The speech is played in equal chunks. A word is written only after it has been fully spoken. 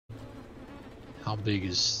how big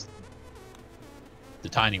is the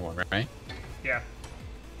tiny one, right? Yeah.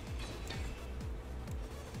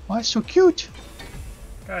 Why, it's so cute.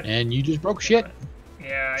 God. And you just broke shit.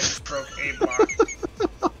 Yeah, I just broke a block.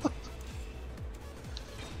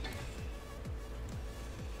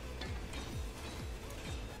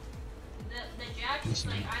 The Jack is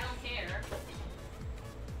like, I don't care.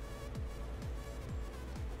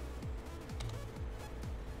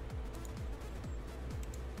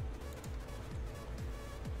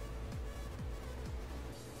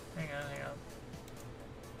 Hang on.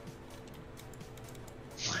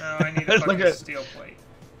 No, I need a fucking steel plate.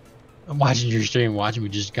 I'm watching your stream, watching me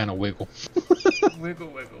just kind of wiggle. Wiggle,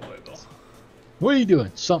 wiggle, wiggle. What are you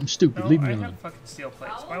doing? Something stupid. No, Leave me I alone. have fucking steel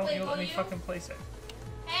plates. Why don't you let me fucking place it?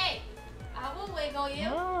 Hey, I will wiggle you.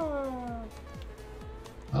 Oh.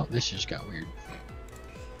 Oh, this just got weird.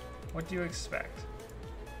 What do you expect?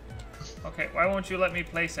 Okay, why won't you let me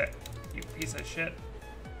place it? You piece of shit.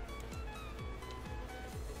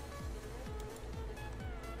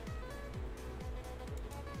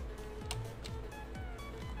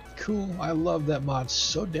 Cool. I love that mod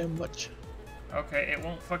so damn much. Okay, it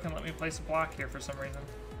won't fucking let me place a block here for some reason.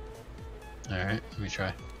 Alright, let me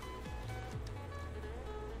try.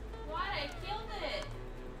 What? I killed it.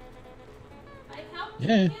 I helped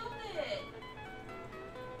Yeah. you kill it.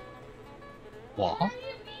 What? Why are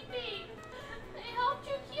you beeping? I helped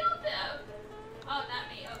you kill them. Oh, not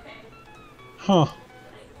me. Okay. Huh.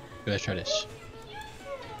 Let's try this.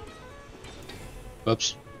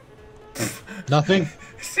 Whoops. Nothing.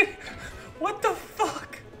 What the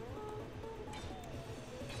fuck?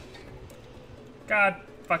 God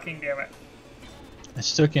fucking damn it. I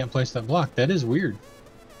still can't place that block. That is weird.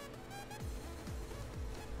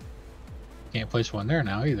 Can't place one there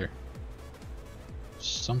now either.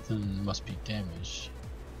 Something must be damaged.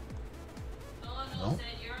 No, Nope.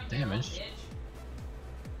 Damaged.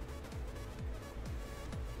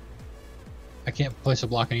 I can't place a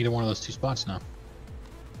block in either one of those two spots now.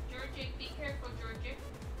 Georgie, be careful,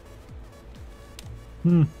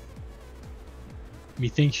 Georgie.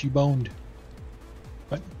 Methinks you boned.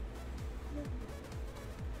 What?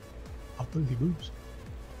 I'll boogie boobs.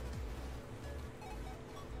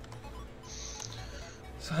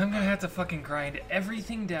 So I'm gonna have to fucking grind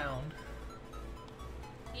everything down.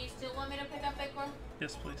 Do you still want me to pick up Acorn?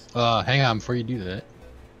 Yes, please. Hang on before you do that.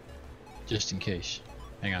 Just in case.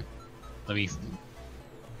 Hang on. Debbie,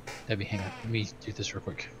 hang on. Let me do this real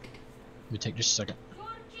quick. Let me take just a second.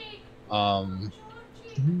 Georgie! Um.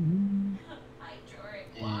 Georgie! Hi,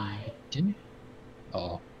 Georgie. Why? Didn't.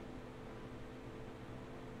 Oh.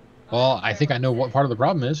 Well, I think I know what part of the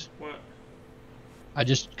problem is. What? I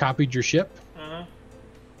just copied your ship. Uh-huh.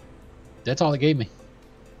 That's all it gave me.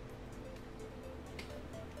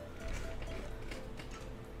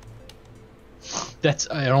 It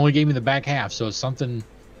only gave me the back half, so something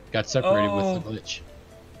got separated with the glitch.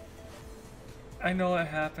 I know what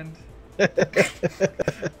happened.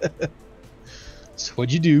 So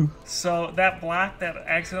what'd you do? So that block that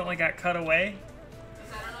accidentally got cut away,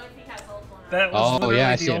 I don't know if he has holes on it. that was literally yeah,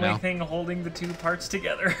 I the see it only now. thing holding the two parts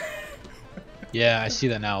together. Yeah, I see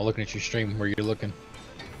that now. Looking at your stream where you're looking.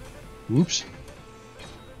 Whoops.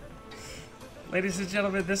 Ladies and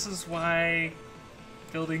gentlemen, this is why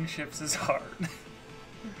building ships is hard.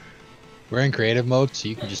 We're in creative mode, so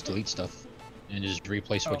you can just delete stuff and just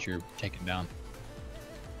replace what you're taking down.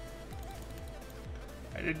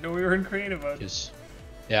 I didn't know we were in creative mode. Because,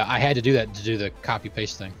 yeah, I had to do that to do the copy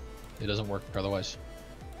paste thing. It doesn't work otherwise.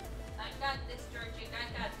 I got this, Georgie.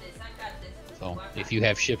 I got this. I got this. So if you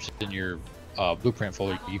have ships in your blueprint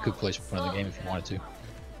folder, you could place one in the game if you wanted to.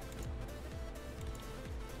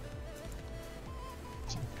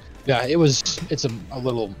 Yeah, it's a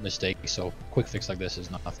little mistake, so quick fix like this is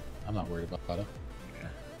nothing. I'm not worried about it. Yeah.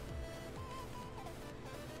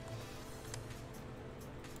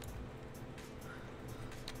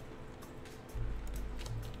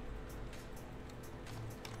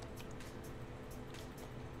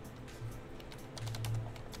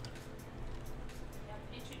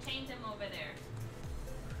 Entertain them over there.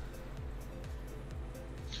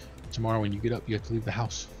 Tomorrow when you get up, you have to leave the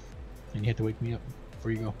house. And you have to wake me up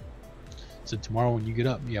before you go. So tomorrow when you get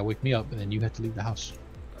up, yeah, wake me up, and then you have to leave the house.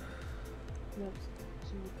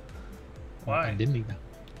 Why? I didn't leave that.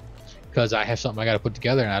 Because I have something I got to put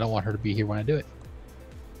together, and I don't want her to be here when I do it.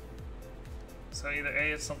 So either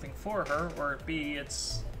A, it's something for her, or B,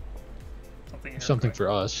 it's something. Something for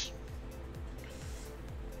us.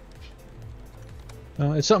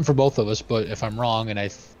 It's something for both of us, but if I'm wrong and I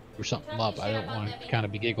screw something up, I don't want to kind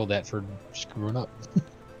of be giggled at for screwing up.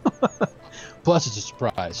 Plus, it's a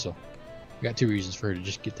surprise, so I got two reasons for her to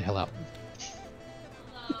just get the hell out.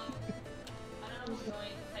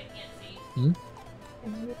 Hmm?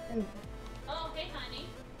 Oh, hey, honey.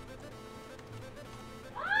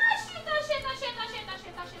 Ah, shit, ah, shit, ah, shit, ah, shit, ah,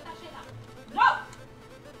 shit, ah, shit, ah, shit, ah.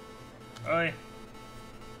 No! Oi.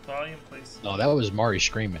 Volume, please. No, that was Mari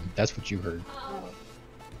screaming. That's what you heard. Oh.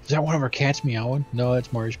 Is that one of our cats meowing? No,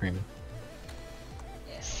 that's Mari screaming.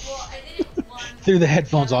 Yeah. Well, I didn't want... Through the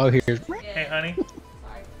headphones, all I hear is... Hey, honey.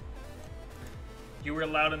 Sorry. You were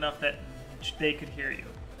loud enough that they could hear you.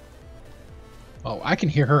 Oh, I can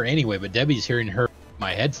hear her anyway, but Debbie's hearing her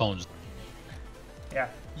my headphones, Yeah.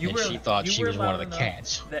 and she thought she was one of the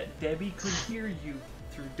cats. That Debbie could hear you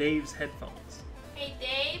through Dave's headphones. Hey,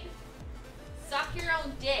 Dave. Suck your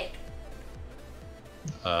own dick.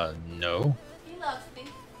 No. He loves me.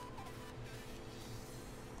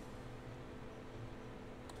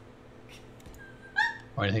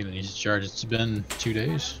 Why do you think it needs to charge? It's been 2 I don't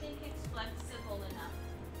days. think it's flexible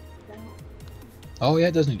enough. Oh yeah,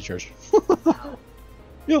 it does need to charge.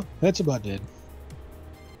 Yeah, that's about dead.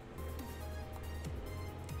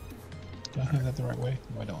 Do I have that the right way?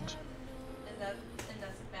 No, I don't. And that's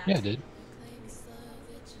bad. Yeah, I did.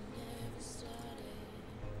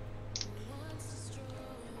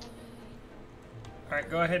 Alright,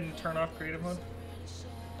 go ahead and turn off creative mode.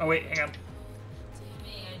 Oh wait, hang on.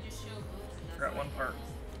 Me, I just showed boobs and that's Forgot one part.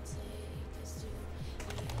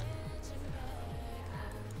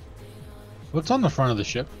 What's on the front of the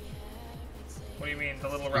ship? What do you mean? The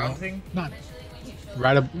little round thing? Not especially when you show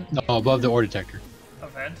right up, no, above the ore detector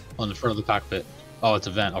Event? on the front of the cockpit. Oh, it's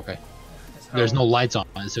a vent. Okay. Is how- There's no lights on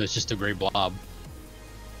it, so it's just a gray blob.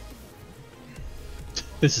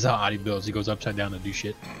 This is how Oddy builds. He goes upside down to do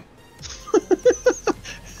shit.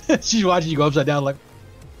 She's watching you go upside down like,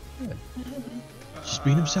 "Good." Just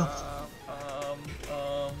being himself.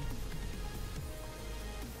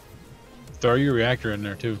 Throw your reactor in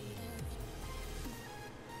there too.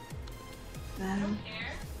 I don't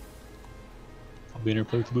care. I'll be in here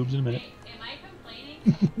play with the boobs in a minute. Hey, am I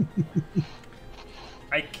complaining?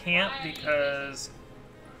 I can't because,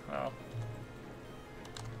 well,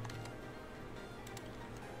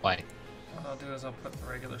 Why? what I'll do is I'll put the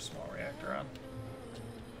regular small reactor on.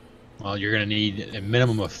 Well, you're gonna need a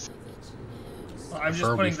minimum of. Well, I'm just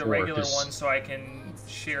Preferably putting the 4, regular 'cause- one so I can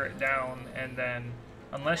shear it down, and then,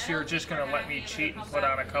 unless you're just gonna let me cheat and put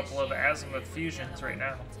on a couple of azimuth fusions right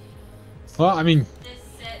now. Well, I mean, This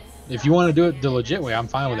sets if you want to do it the legit way, I'm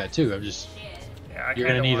fine with that too. I'm just. shit. Yeah, I You're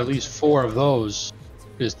gonna kinda need at want- least 4 of those,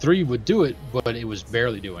 because 3 would do it, but it was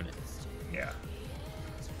barely doing it. Yeah.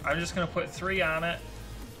 I'm just gonna put 3 on it.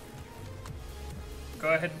 Go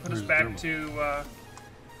ahead and put us Where's the back thermal? to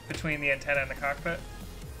between the antenna and the cockpit.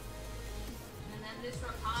 And then this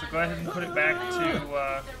Rakan So go ahead and put it back to. the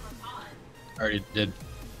Rakan. I already did.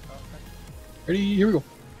 Okay. Ready? Here we go.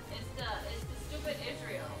 It's the stupid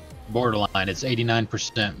Israel. Borderline. It's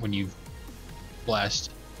 89% when you blast.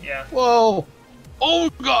 Yeah. Whoa! Oh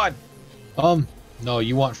god! No,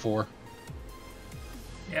 you want 4.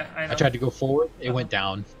 Yeah, I know. I tried to go forward, it went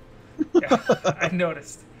down. Yeah, I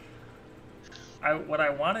noticed. What I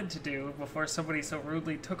wanted to do before somebody so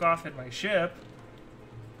rudely took off in my ship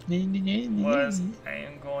was I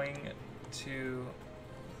am going to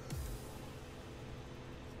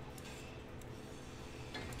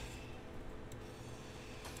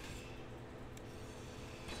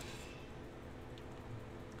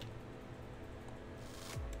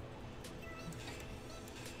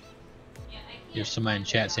Yeah, I can't There's somebody in find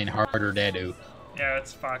chat it saying on harder console, dadu. so- yeah,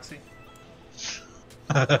 it's Foxy.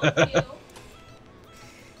 Thank you.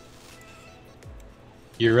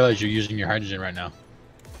 You realize you're using your hydrogen right now.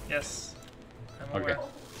 Yes, I'm Okay. aware.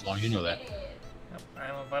 As long as you know that. Yep, I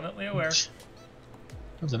am abundantly aware.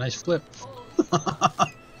 That was a nice flip. Oh,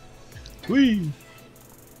 Whee!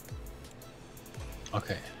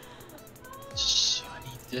 Okay. So I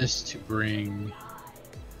need this to bring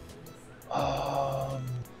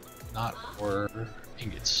not ore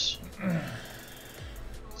ingots.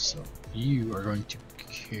 So you are going to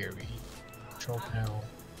carry control panel,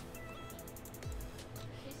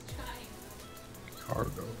 he's trying.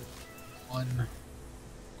 cargo 1,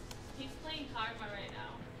 He's playing Karma right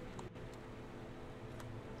now.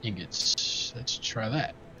 ingots. Let's try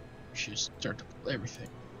that. We should start to pull everything.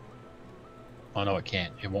 Oh no, it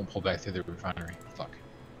can't. It won't pull back through the refinery. Fuck.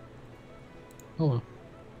 Oh well.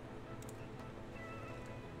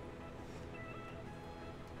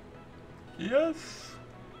 Yes.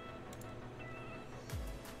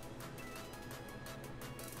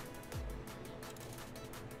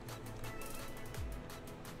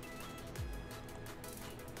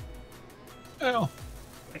 Ow.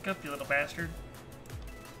 Wake up, you little bastard.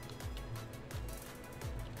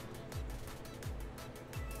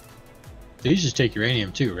 These just take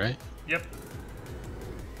uranium too, right? Yep.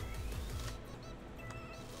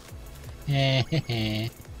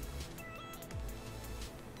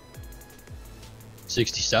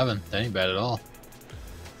 67. That ain't bad at all.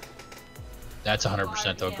 That's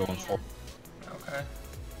 100% though going for. Okay.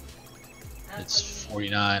 It's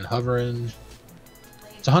 49 hovering.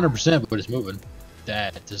 It's 100%, but it's moving.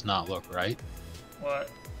 That does not look right. What?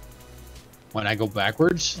 When I go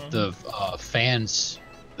backwards, the fans,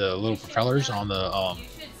 the little propellers on the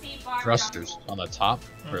thrusters on the top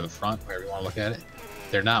or the front, wherever you want to look at it,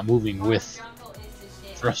 they're not moving with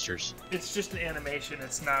thrusters. It's just an animation.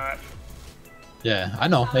 It's not. Yeah, I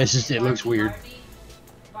know. It's just it looks weird.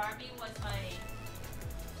 Barbie was my.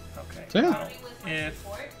 Okay. So, yeah. Barbie was my If-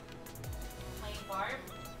 support. Playing Barb,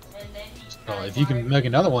 and then he So got if you can Barb, make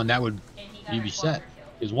another one, that would and he got you'd her be father set. killed.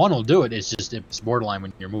 Because one will do it. It's just it's borderline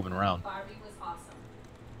when you're moving around. Barbie was awesome.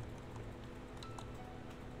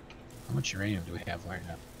 How much uranium do we have right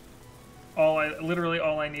now? Literally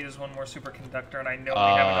all I need is one more superconductor, and I know we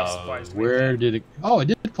have enough supplies. To Where make did it? Oh, it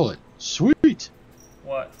did pull it. Sweet.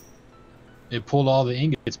 What? It pulled all the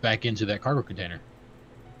ingots back into that cargo container.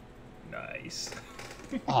 Nice.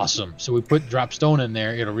 Awesome. So we drop stone in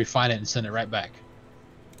there. It'll refine it and send it right back.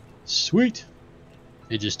 Sweet.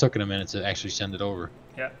 It just took it a minute to actually send it over.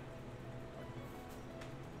 Yeah.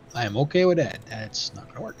 I am okay with that. That's not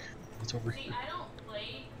gonna work. It's over See, here. I don't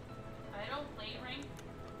play ring.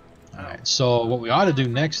 All right. So what we ought to do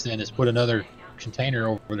next then is put another container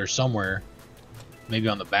over there somewhere, maybe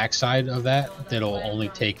on the back side of that. That'll only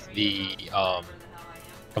take the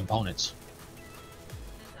components.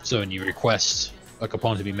 So when you request a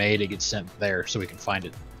component to be made, it gets sent there so we can find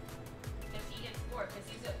it. Because he gets bored, because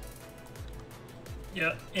he's a.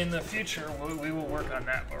 Yeah. In the future, we will work on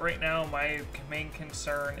that. But right now, my main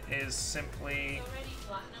concern is simply. Already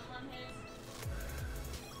platinum on his.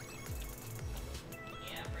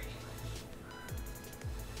 Yeah, pretty much.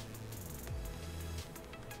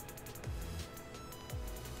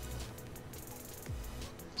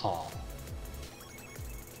 Oh.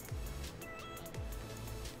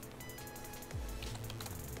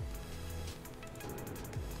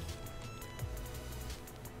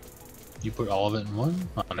 You put all of it in one?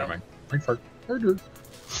 Oh, never mind. Brain fart. Murder.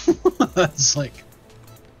 That's like.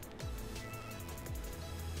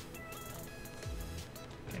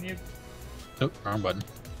 Can you? Nope, wrong button.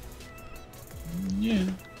 Yeah.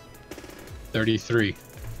 33.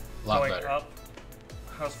 A lot Going better. up.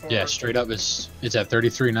 How's forward? Yeah, straight up it's at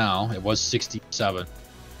 33 now. It was 67.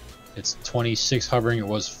 It's 26 hovering. It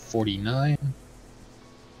was 49.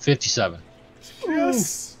 57.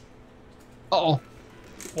 Yes. Uh-oh.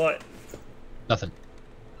 What? Nothing.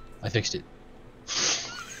 I fixed it.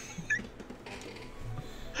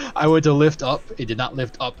 I went to lift up. It did not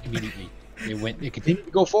lift up immediately. It continued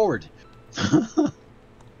to go forward.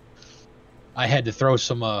 I had to throw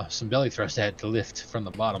some belly thrust I had to lift from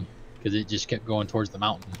the bottom because it just kept going towards the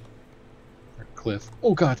mountain or cliff.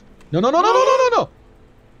 Oh god. No, no, no, no, no, no, no, no.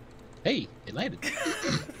 Hey, it landed.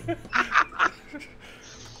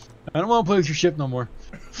 I don't want to play with your ship no more.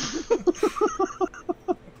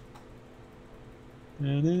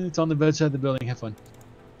 And it's on the bedside of the building. Have fun.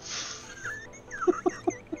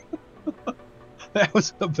 That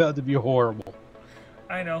was about to be horrible.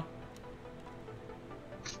 I know.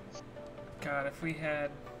 God, if we had.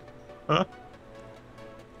 Huh?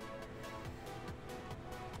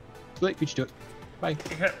 Late, beat you to it. Bye.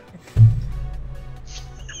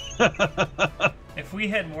 If we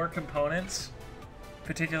had more components,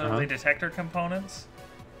 particularly detector components,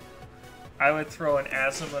 I would throw an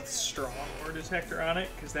azimuth strong ore detector on it,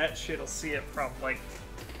 because that shit'll see it from, like,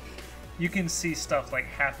 you can see stuff like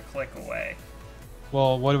half a click away.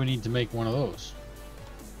 Well, what do we need to make one of those?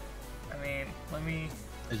 I mean, let me...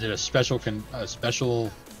 Is it a special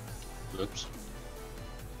Oops.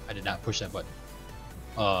 I did not push that button.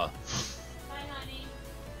 Bye, honey.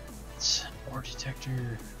 It's ore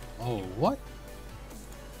detector. Oh, what?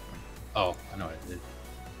 Oh, I know what it did.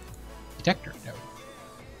 Detector. There we go.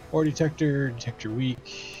 Ore detector, detector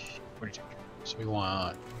weak, ore detector. So we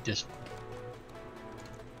want this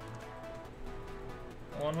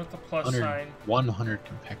The one with the plus 100, sign. 100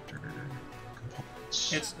 compactor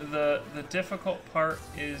components. It's the difficult part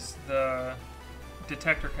is the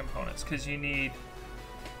detector components, because you need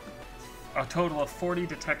a total of 40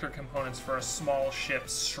 detector components for a small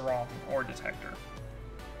ship's strong ore detector.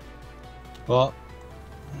 Well,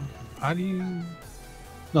 how do you...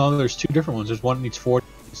 No, there's two different ones. There's one that needs 40,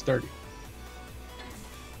 it's 30.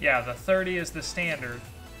 Yeah, the 30 is the standard.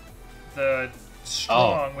 The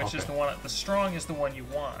strong, which is okay. the one. The strong is the one you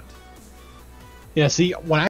want. Yeah, see, when I